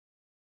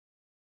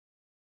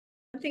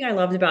thing I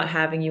loved about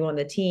having you on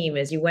the team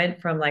is you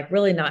went from like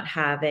really not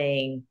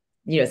having,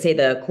 say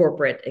the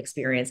corporate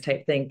experience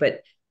type thing,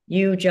 but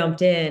you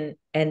jumped in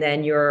and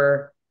then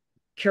your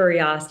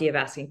curiosity of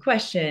asking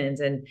questions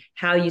and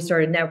how you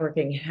started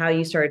networking, how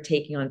you started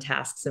taking on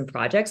tasks and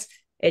projects.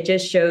 It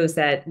just shows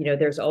that,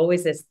 there's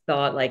always this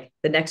thought like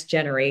the next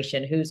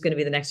generation, who's going to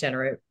be the next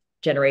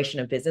generation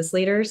of business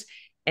leaders.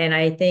 And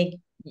I think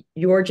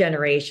your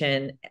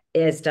generation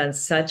has done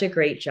such a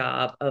great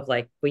job of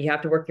like, well, you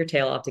have to work your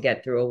tail off to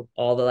get through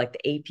all the like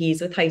the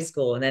APs with high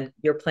school. And then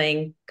you're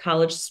playing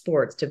college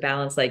sports to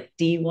balance like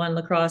D1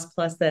 lacrosse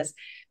plus this.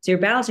 So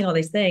you're balancing all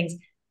these things,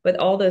 but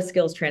all those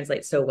skills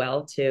translate so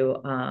well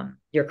to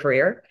your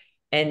career.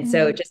 And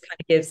so Mhm. it just kind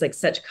of gives like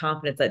such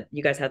confidence that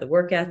you guys have the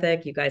work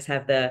ethic, you guys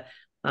have the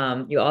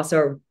you also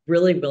are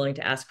really willing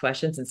to ask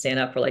questions and stand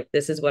up for like,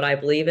 this is what I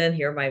believe in.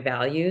 Here are my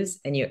values.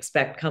 And you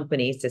expect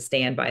companies to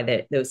stand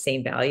by those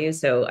same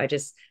values. So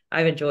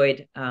I've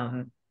enjoyed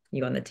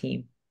you on the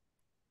team.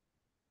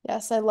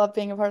 Yes, I love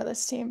being a part of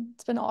this team.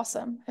 It's been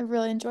awesome. I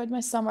really enjoyed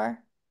my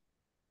summer,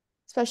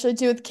 especially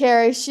too with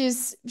Carrie.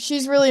 She's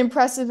really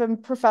impressive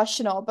and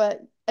professional, but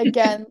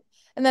again,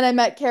 and then I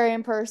met Carrie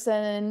in person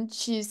and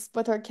she's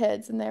with her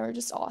kids and they were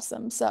just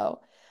awesome.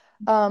 So,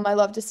 I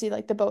love to see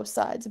like the both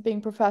sides of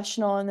being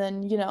professional and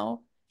then,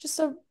 just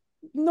a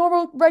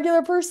normal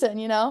regular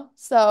person.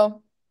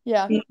 So,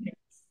 yeah.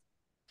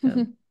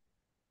 Um,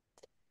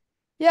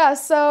 Yeah,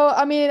 so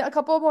I mean, a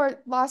couple more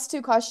last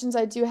two questions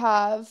I do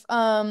have.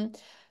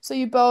 So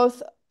you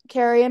both,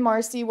 Carrie and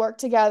Marcy,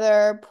 worked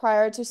together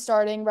prior to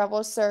starting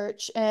Revel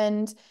Search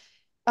and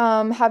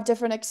have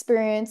different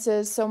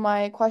experiences. So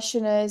my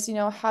question is,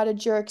 how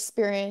did your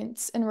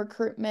experience in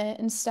recruitment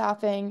and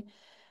staffing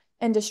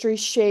industry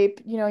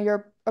shape,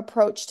 your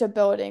approach to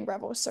building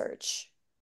Revel Search?